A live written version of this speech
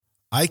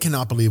I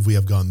cannot believe we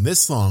have gone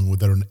this long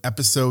without an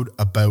episode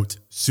about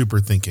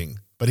super thinking.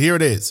 But here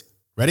it is.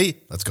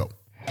 Ready? Let's go.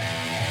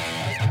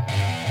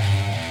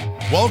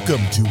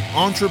 Welcome to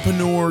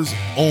Entrepreneurs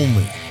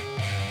Only.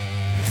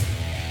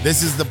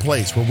 This is the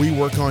place where we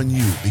work on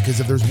you, because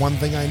if there's one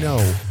thing I know,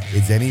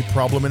 it's any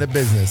problem in a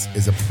business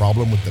is a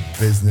problem with the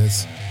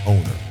business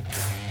owner.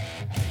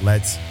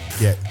 Let's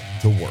get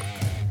to work.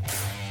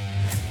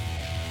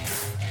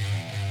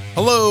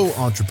 Hello,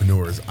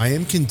 entrepreneurs. I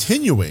am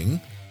continuing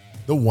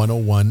the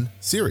 101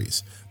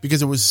 series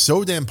because it was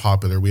so damn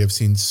popular. We have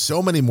seen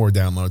so many more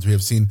downloads. We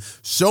have seen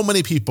so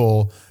many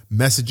people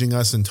messaging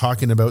us and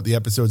talking about the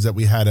episodes that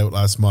we had out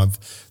last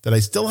month that I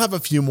still have a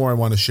few more I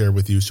want to share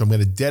with you. So I'm going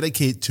to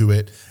dedicate to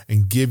it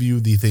and give you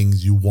the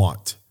things you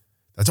want.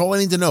 That's all I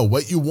need to know,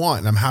 what you want,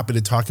 and I'm happy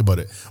to talk about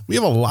it. We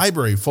have a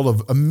library full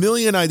of a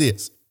million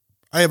ideas.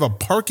 I have a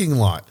parking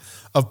lot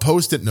of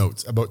Post-it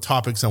notes about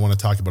topics I want to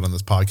talk about on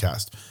this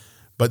podcast.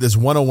 But this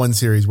 101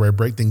 series where I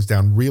break things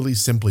down really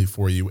simply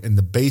for you and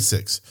the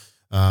basics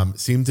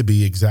seem to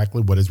be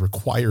exactly what is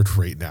required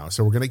right now.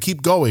 So we're going to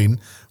keep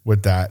going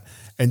with that.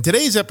 And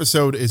today's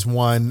episode is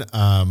one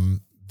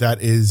that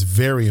is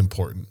very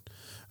important.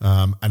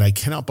 And I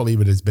cannot believe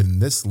it has been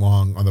this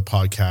long on the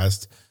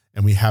podcast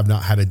and we have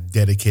not had a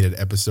dedicated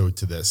episode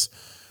to this.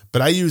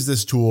 But I use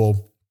this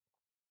tool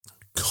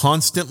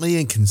constantly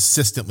and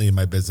consistently in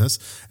my business.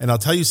 And I'll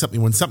tell you something,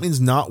 when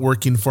something's not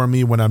working for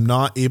me, when I'm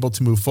not able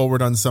to move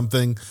forward on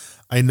something,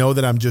 I know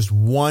that I'm just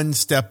one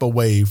step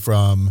away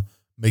from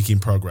making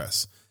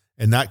progress.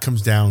 And that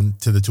comes down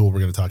to the tool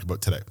we're going to talk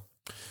about today.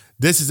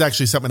 This is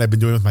actually something I've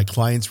been doing with my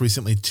clients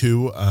recently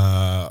too.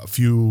 A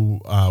few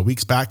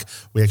weeks back,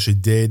 we actually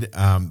did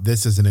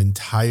this as an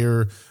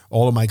entire,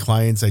 all of my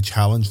clients, I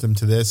challenged them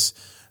to this.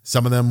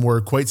 Some of them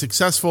were quite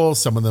successful.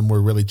 Some of them were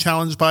really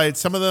challenged by it.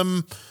 Some of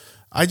them,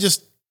 I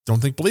just don't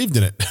think believed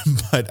in it,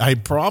 but I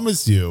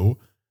promise you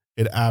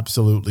it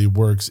absolutely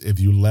works if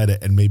you let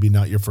it. And maybe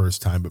not your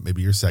first time, but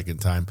maybe your second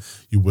time,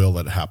 you will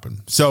let it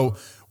happen. So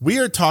we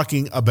are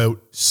talking about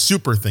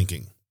super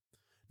thinking.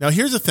 Now,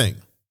 here's the thing.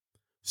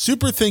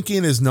 Super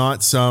thinking is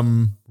not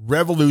some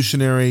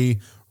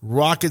revolutionary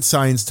rocket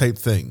science type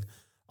thing.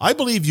 I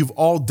believe you've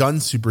all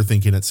done super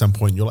thinking at some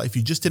point in your life.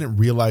 You just didn't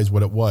realize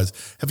what it was.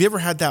 Have you ever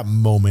had that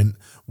moment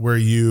where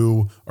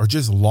you are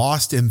just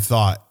lost in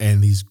thought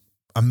and these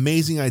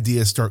amazing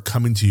ideas start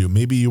coming to you?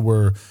 Maybe you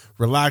were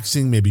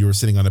relaxing, maybe you were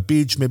sitting on a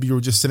beach, maybe you were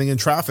just sitting in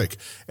traffic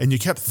and you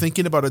kept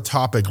thinking about a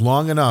topic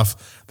long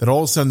enough that all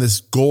of a sudden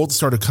this gold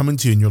started coming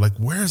to you and you're like,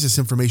 where is this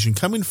information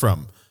coming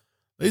from?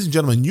 Ladies and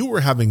gentlemen, you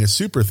were having a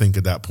super think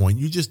at that point.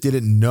 You just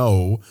didn't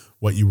know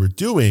what you were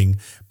doing,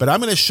 but I'm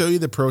going to show you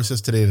the process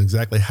today and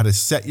exactly how to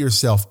set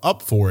yourself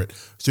up for it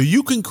so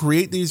you can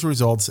create these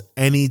results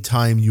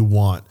anytime you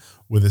want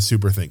with a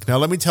super think. Now,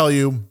 let me tell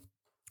you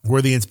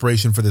where the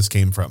inspiration for this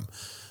came from.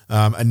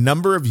 A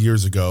number of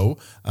years ago,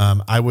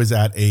 I was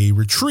at a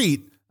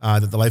retreat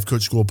that the Life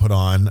Coach School put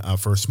on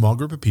for a small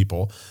group of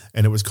people,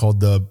 and it was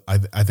called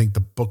I think the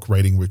book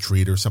writing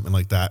retreat or something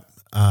like that.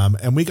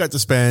 And we got to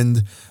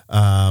spend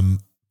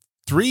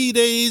 3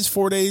 days,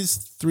 4 days,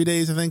 3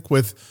 days, I think,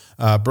 with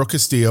Brooke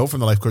Castillo from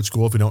the Life Coach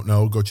School. If you don't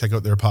know, go check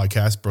out their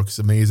podcast. Brooke's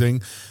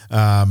amazing.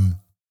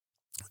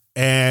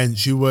 And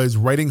she was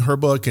writing her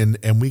book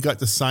and we got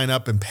to sign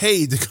up and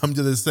pay to come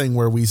to this thing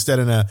where we stayed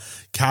in a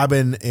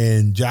cabin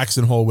in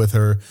Jackson Hole with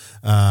her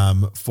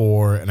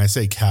and I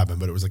say cabin,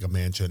 but it was like a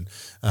mansion,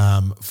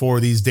 for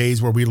these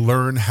days where we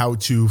learn how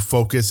to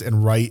focus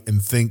and write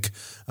and think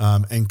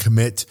and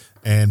commit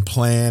and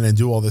plan and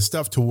do all this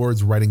stuff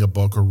towards writing a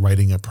book or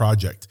writing a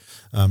project.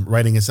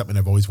 Writing is something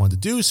I've always wanted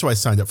to do. So I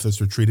signed up for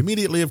this retreat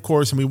immediately, of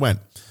course, and we went.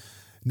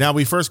 Now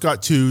we first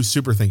got to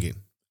super thinking.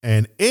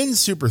 And in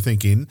super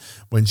thinking,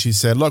 when she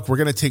said, look, we're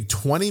going to take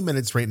 20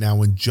 minutes right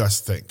now and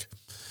just think.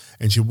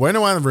 And she went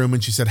around the room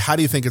and she said, how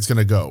do you think it's going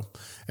to go?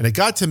 And it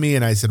got to me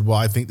and I said, well,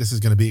 I think this is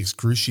going to be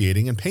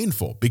excruciating and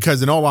painful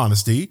because in all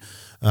honesty,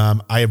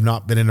 I have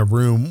not been in a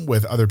room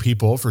with other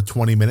people for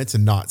 20 minutes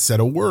and not said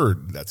a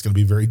word. That's going to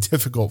be very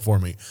difficult for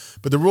me.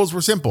 But the rules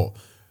were simple.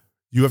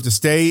 You have to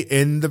stay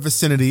in the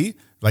vicinity,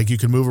 like you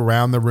can move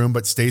around the room,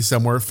 but stay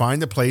somewhere,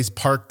 find a place,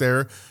 park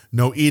there,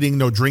 no eating,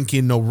 no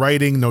drinking, no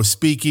writing, no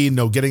speaking,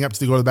 no getting up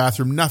to go to the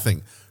bathroom,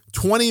 nothing.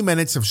 20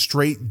 minutes of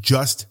straight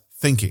just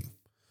thinking.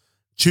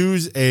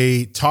 Choose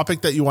a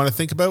topic that you want to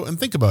think about and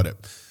think about it.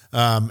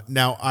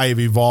 Now I have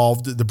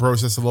evolved the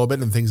process a little bit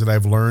and things that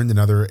I've learned in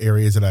other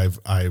areas that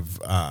I've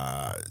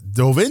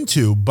dove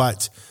into,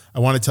 but I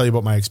want to tell you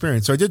about my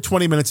experience. So I did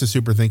 20 minutes of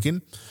super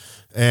thinking.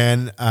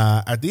 And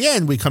at the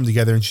end, we come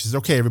together and she says,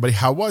 okay, everybody,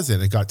 how was it?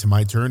 It got to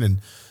my turn.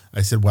 And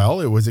I said,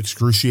 well, it was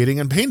excruciating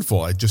and painful.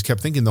 I just kept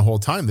thinking the whole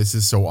time, this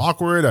is so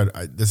awkward.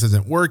 This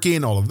isn't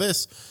working, all of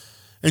this.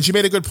 And she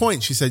made a good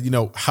point. She said,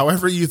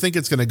 however you think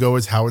it's going to go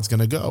is how it's going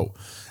to go.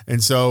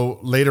 And so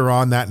later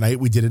on that night,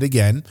 we did it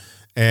again.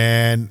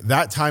 And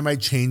that time I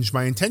changed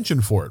my intention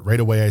for it. Right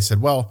away, I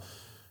said, well,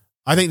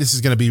 I think this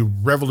is going to be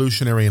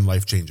revolutionary and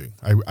life-changing.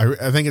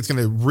 I think it's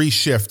going to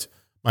reshift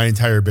my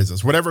entire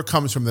business, whatever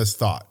comes from this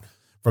thought,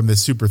 from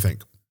this super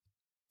think.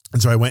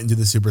 And so I went and did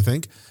the super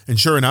think. And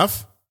sure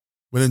enough,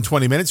 within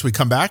 20 minutes, we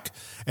come back.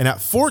 And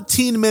at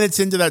 14 minutes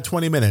into that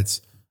 20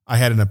 minutes, I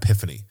had an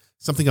epiphany.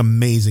 Something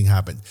amazing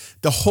happened.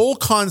 The whole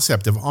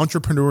concept of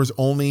Entrepreneurs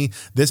Only,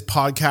 this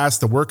podcast,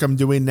 the work I'm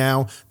doing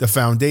now, the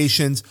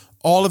foundations,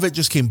 all of it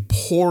just came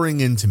pouring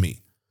into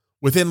me.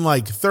 Within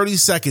like 30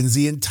 seconds,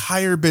 the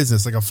entire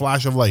business, like a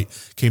flash of light,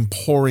 came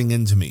pouring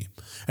into me.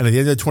 And at the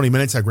end of the 20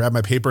 minutes, I grabbed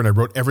my paper and I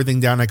wrote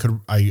everything down I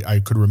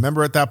could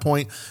remember at that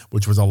point,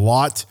 which was a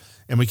lot.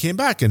 And we came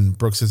back and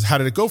Brooke says, how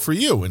did it go for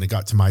you? And it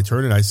got to my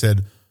turn and I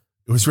said,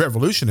 it was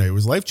revolutionary. It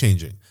was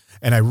life-changing.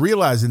 And I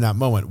realized in that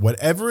moment,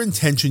 whatever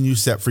intention you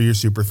set for your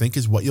super think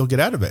is what you'll get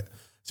out of it.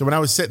 So when I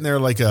was sitting there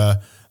like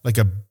a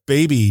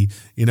baby,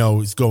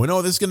 it's going,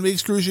 oh, this is going to be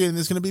excruciating.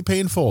 This is going to be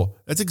painful.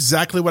 That's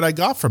exactly what I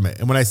got from it.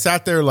 And when I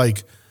sat there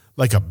like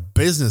a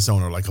business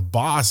owner, like a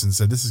boss and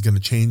said, this is going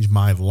to change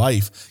my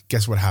life,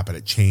 guess what happened?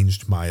 It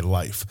changed my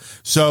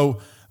life.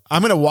 So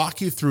I'm going to walk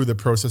you through the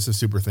process of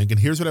super think. And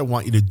here's what I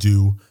want you to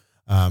do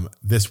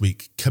this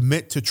week.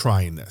 Commit to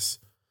trying this.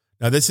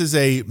 Now, this is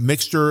a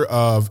mixture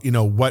of,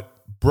 what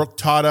Brooke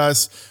taught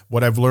us,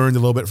 what I've learned a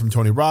little bit from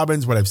Tony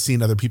Robbins, what I've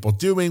seen other people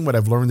doing, what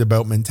I've learned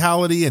about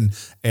mentality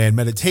and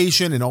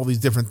meditation and all these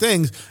different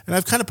things. And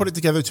I've kind of put it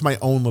together to my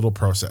own little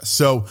process.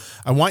 So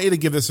I want you to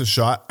give this a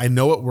shot. I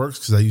know it works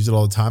because I use it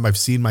all the time. I've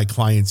seen my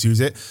clients use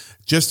it.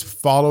 Just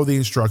follow the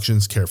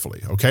instructions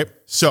carefully. Okay.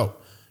 So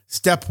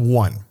step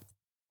 1,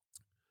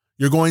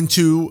 you're going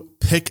to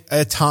pick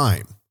a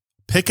time.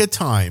 Pick a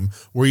time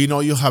where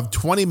you'll have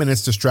 20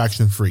 minutes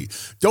distraction free.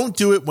 Don't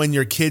do it when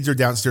your kids are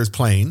downstairs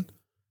playing.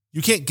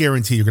 You can't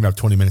guarantee you're going to have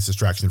 20 minutes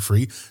distraction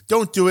free.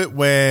 Don't do it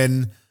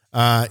when,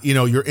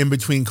 you're in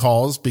between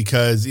calls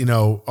because,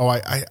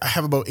 I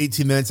have about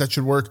 18 minutes that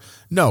should work.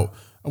 No,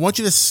 I want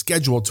you to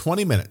schedule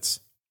 20 minutes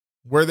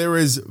where there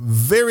is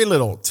very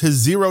little to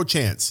zero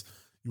chance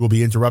you will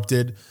be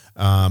interrupted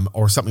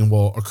or something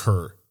will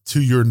occur to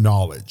your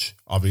knowledge.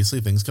 Obviously,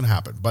 things can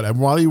happen, but I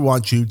really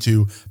want you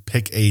to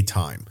pick a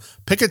time.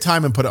 Pick a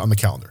time and put it on the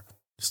calendar.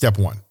 Step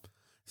 1.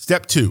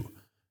 Step 2,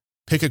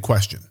 pick a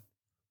question.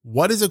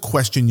 What is a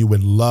question you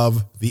would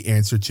love the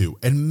answer to?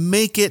 And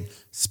make it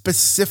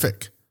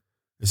specific.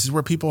 This is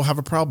where people have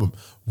a problem.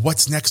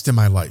 What's next in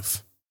my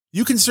life?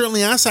 You can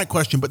certainly ask that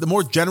question, but the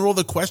more general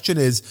the question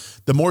is,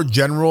 the more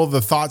general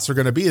the thoughts are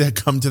going to be that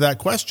come to that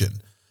question.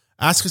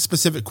 Ask a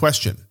specific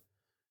question.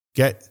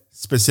 Get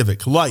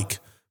specific. Like,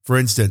 for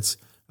instance,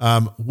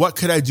 what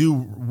could I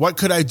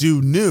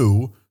do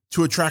new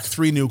to attract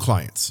 3 new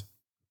clients?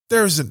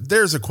 There's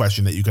a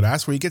question that you could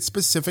ask where you get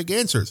specific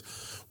answers.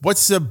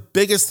 What's the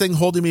biggest thing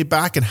holding me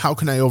back and how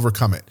can I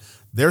overcome it?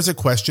 There's a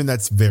question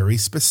that's very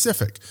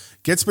specific.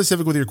 Get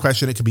specific with your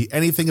question. It could be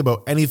anything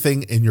about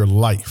anything in your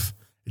life.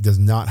 It does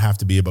not have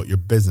to be about your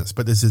business,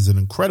 but this is an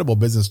incredible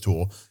business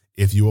tool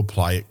if you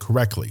apply it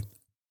correctly.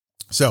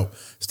 So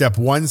step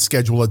 1,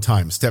 schedule a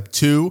time. Step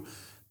 2,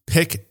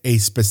 pick a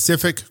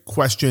specific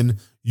question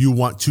you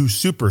want to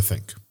super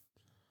think.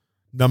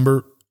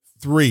 Number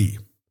 3,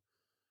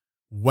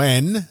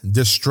 when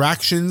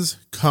distractions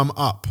come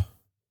up,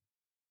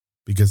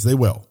 because they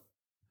will.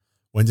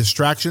 When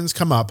distractions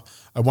come up,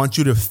 I want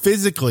you to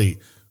physically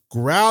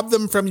grab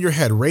them from your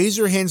head. Raise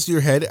your hands to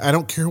your head. I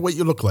don't care what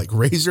you look like.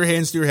 Raise your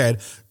hands to your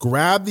head.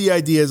 Grab the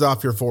ideas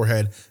off your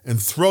forehead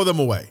and throw them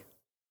away.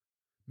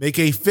 Make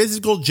a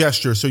physical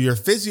gesture so your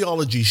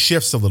physiology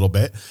shifts a little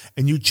bit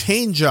and you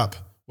change up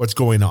what's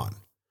going on.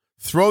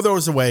 Throw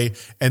those away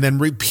and then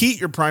repeat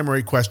your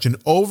primary question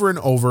over and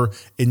over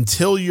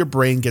until your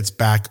brain gets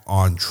back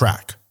on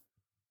track.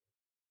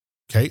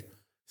 Okay.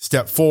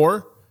 Step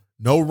 4,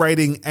 no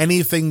writing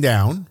anything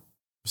down.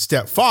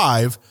 Step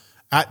 5,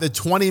 at the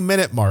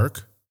 20-minute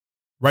mark,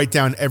 write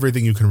down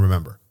everything you can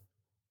remember.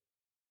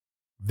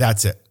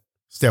 That's it.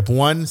 Step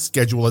 1,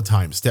 schedule a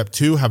time. Step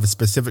 2, have a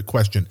specific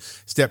question.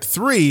 Step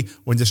 3,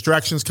 when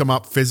distractions come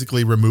up,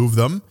 physically remove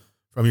them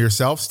from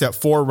yourself. Step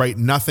 4, write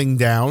nothing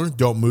down.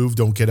 Don't move,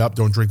 don't get up,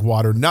 don't drink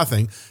water,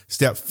 nothing.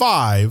 Step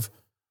 5,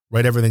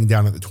 write everything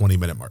down at the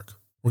 20-minute mark.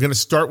 We're going to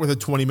start with a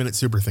 20-minute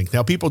super think.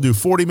 Now, people do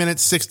 40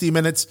 minutes, 60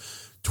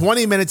 minutes.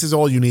 20 minutes is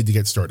all you need to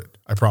get started.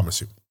 I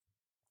promise you.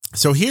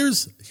 So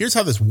here's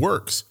how this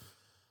works.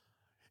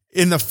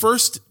 In the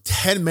first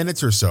 10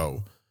 minutes or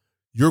so,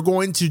 you're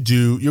going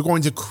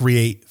to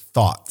create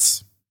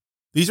thoughts.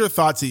 These are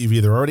thoughts that you've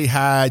either already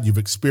had, you've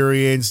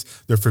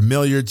experienced, they're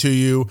familiar to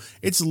you.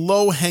 It's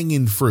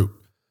low-hanging fruit.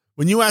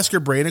 When you ask your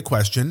brain a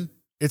question,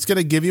 it's going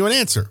to give you an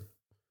answer.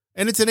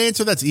 And it's an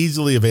answer that's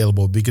easily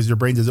available because your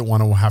brain doesn't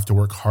want to have to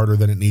work harder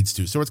than it needs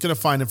to. So it's going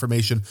to find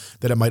information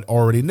that it might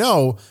already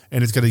know,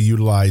 and it's going to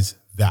utilize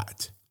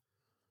that.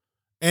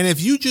 And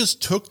if you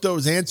just took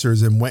those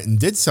answers and went and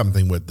did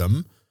something with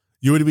them,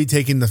 you would be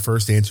taking the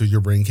first answer your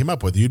brain came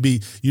up with. You'd be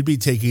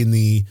taking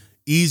the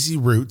easy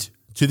route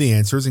to the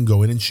answers and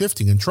going and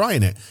shifting and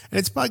trying it. And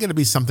it's probably going to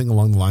be something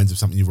along the lines of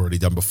something you've already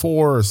done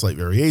before or a slight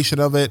variation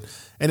of it.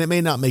 And it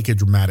may not make a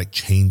dramatic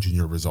change in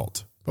your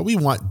result. But we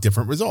want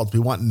different results. We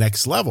want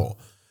next level.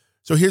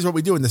 So here's what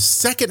we do. In the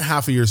second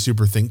half of your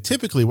super think,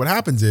 typically what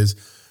happens is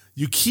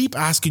you keep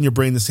asking your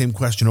brain the same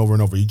question over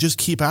and over. You just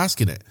keep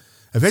asking it.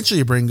 Eventually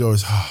your brain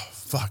goes, oh,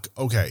 fuck.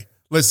 Okay,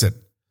 listen,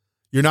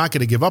 you're not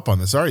going to give up on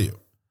this, are you?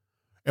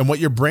 And what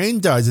your brain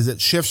does is it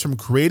shifts from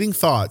creating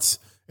thoughts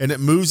and it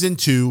moves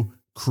into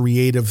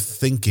creative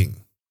thinking.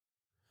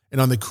 And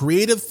on the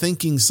creative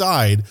thinking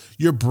side,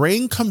 your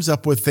brain comes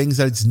up with things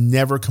that it's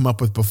never come up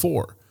with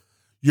before.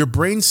 Your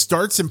brain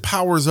starts and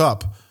powers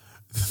up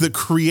the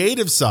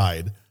creative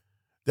side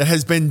that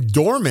has been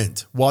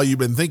dormant while you've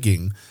been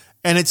thinking,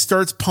 and it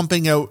starts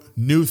pumping out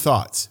new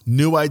thoughts,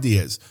 new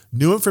ideas,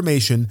 new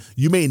information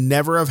you may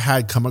never have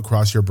had come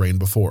across your brain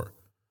before.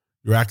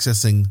 You're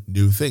accessing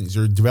new things.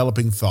 You're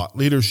developing thought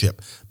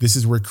leadership. This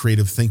is where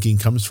creative thinking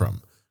comes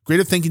from.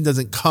 Creative thinking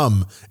doesn't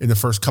come in the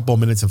first couple of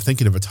minutes of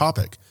thinking of a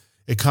topic.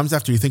 It comes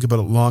after you think about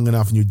it long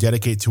enough and you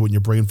dedicate to it and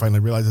your brain finally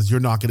realizes you're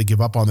not going to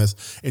give up on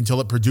this until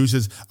it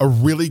produces a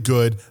really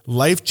good,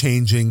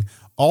 life-changing,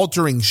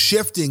 altering,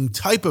 shifting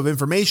type of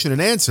information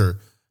and answer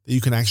that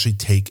you can actually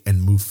take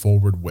and move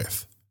forward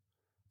with.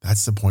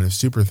 That's the point of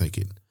super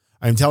thinking.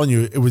 I'm telling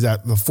you, it was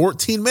at the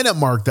 14-minute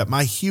mark that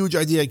my huge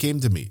idea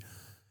came to me.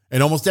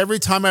 And almost every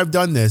time I've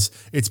done this,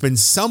 it's been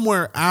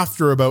somewhere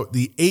after about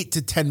the 8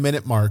 to 10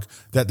 minute mark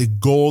that the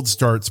gold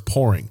starts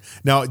pouring.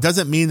 Now, it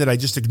doesn't mean that I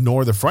just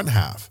ignore the front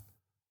half.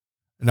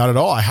 Not at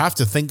all. I have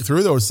to think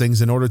through those things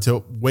in order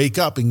to wake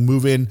up and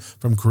move in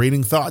from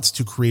creating thoughts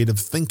to creative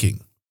thinking.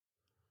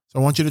 So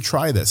I want you to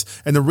try this.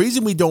 And the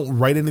reason we don't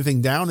write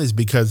anything down is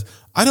because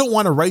I don't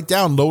want to write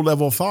down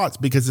low-level thoughts,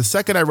 because the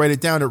second I write it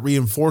down, it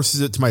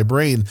reinforces it to my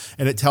brain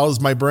and it tells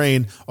my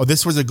brain, oh,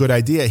 this was a good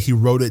idea. He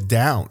wrote it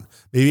down.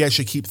 Maybe I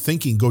should keep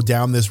thinking, go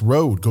down this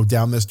road, go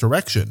down this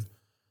direction.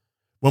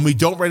 When we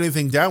don't write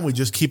anything down, we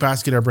just keep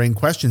asking our brain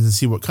questions and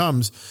see what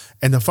comes.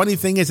 And the funny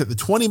thing is, at the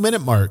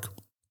 20-minute mark,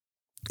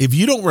 if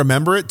you don't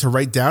remember it to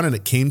write down and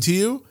it came to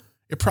you,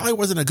 it probably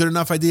wasn't a good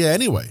enough idea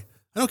anyway.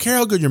 I don't care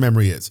how good your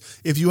memory is.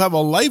 If you have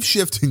a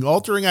life-shifting,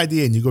 altering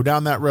idea and you go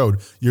down that road,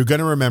 you're going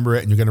to remember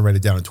it and you're going to write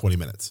it down in 20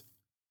 minutes.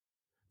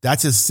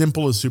 That's as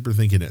simple as super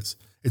thinking is.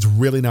 It's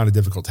really not a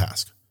difficult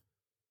task.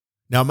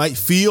 Now, it might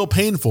feel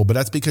painful, but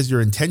that's because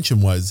your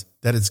intention was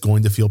that it's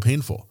going to feel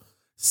painful.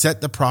 Set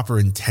the proper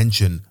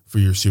intention for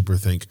your super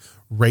think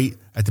right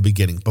at the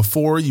beginning,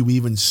 before you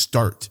even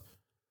start.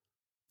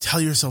 Tell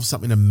yourself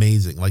something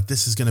amazing, like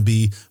this is going to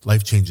be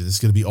life-changing, this is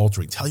going to be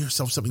altering. Tell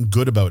yourself something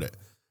good about it,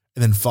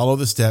 and then follow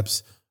the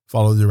steps,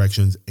 follow the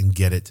directions, and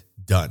get it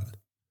done.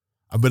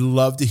 I would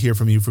love to hear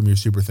from you from your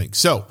super think.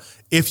 So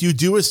if you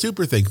do a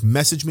super think,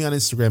 message me on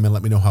Instagram and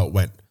let me know how it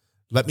went.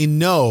 Let me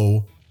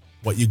know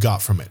what you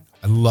got from it.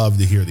 I love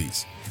to hear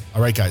these.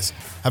 All right, guys,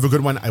 have a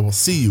good one. I will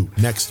see you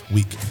next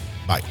week.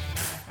 Bye.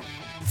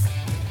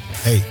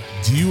 Hey,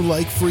 do you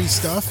like free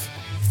stuff?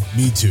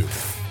 Me too.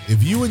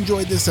 If you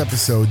enjoyed this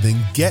episode,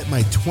 then get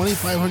my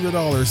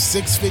 $2,500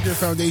 six-figure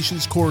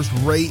foundations course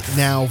right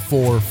now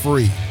for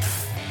free.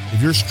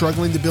 If you're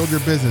struggling to build your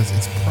business,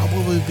 it's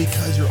probably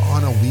because you're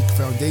on a weak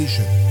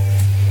foundation.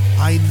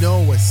 I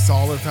know a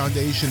solid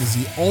foundation is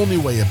the only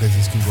way a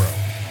business can grow.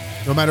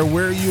 No matter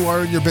where you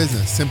are in your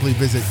business, simply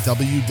visit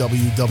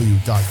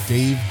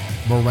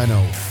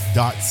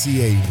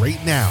www.davemoreno.ca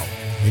right now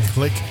and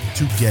click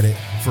to get it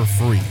for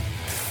free.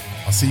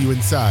 I'll see you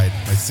inside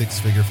my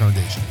six-figure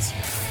foundations.